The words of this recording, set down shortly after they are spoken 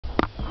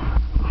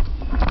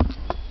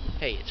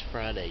Hey, it's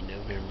Friday,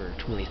 November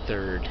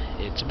 23rd.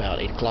 It's about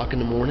 8 o'clock in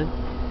the morning.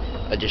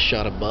 I just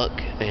shot a buck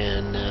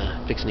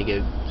and fixing to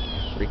go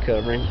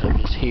recovering. I'm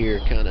just here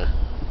kind of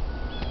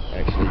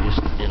actually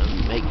just in a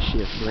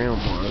makeshift ground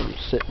barn. I'm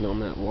sitting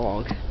on that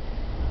log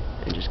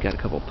and just got a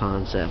couple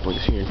pine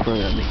saplings here in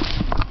front of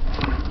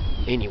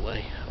me.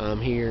 Anyway,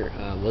 I'm here.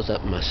 I was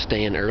up in my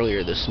stand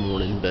earlier this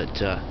morning,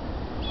 but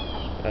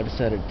I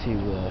decided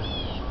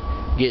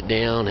to get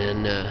down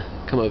and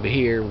come over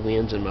here.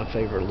 Wind's in my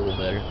favor a little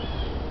better.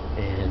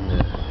 And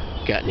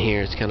got in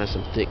here. It's kind of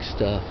some thick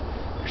stuff.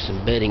 There's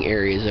some bedding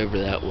areas over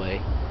that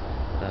way,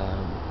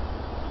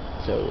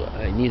 so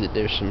I knew that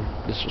this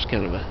was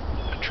kind of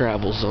a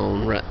travel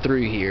zone right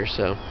through here,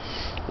 so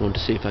I wanted to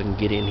see if I can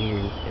get in here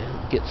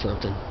and get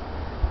something.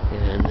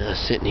 And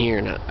sitting here,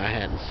 and I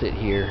hadn't sit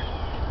here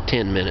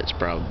 10 minutes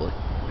probably,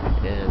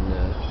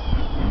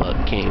 and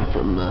buck came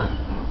from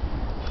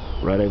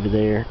right over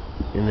there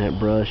in that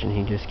brush, and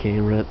he just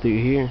came right through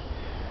here.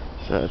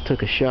 So I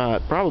took a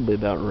shot, probably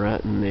about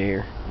right in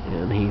there,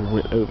 and he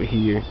went over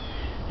here,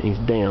 and he's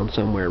down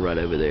somewhere right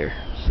over there.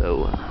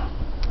 So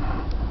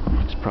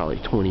it's probably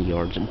 20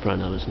 yards in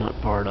front of us, not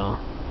far at all.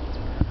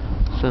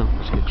 So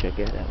let's go check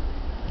that out.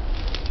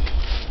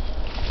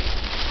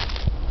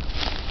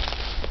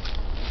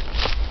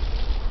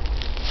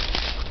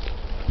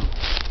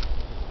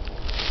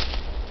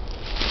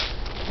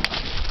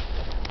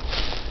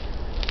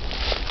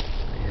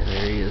 Yeah,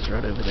 there he is,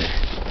 right over there.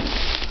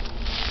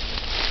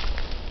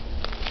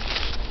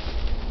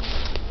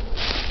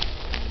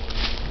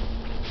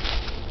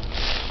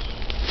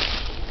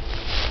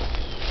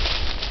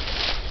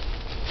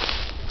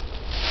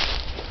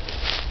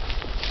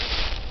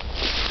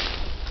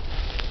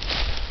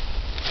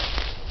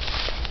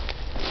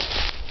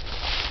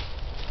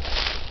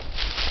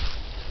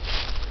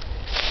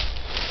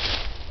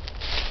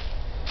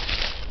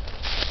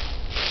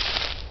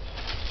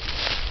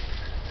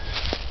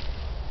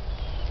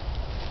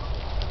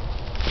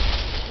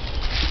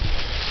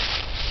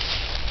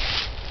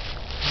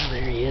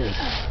 There he is.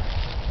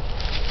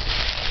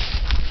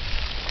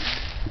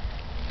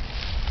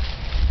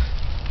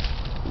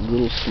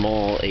 Little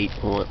small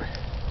 8-point.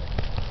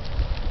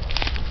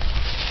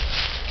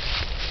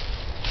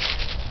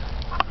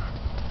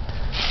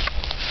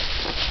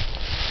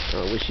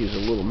 I wish he was a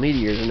little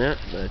meatier than that,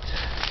 but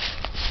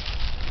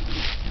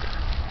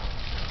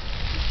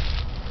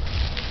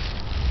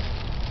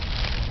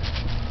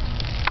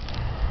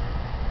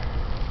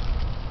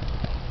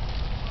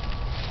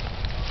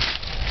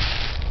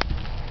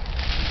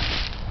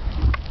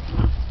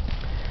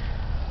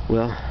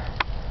well,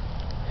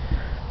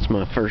 it's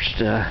my first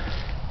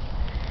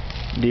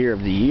deer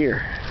of the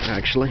year,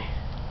 actually.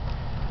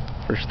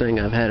 First thing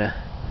I've had a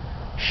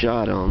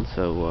shot on,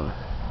 so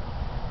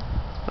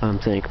I'm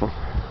thankful.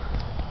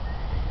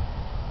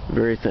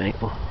 Very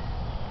thankful.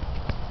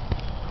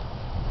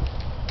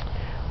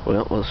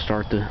 Well, we'll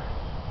start the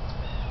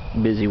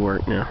busy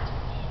work now.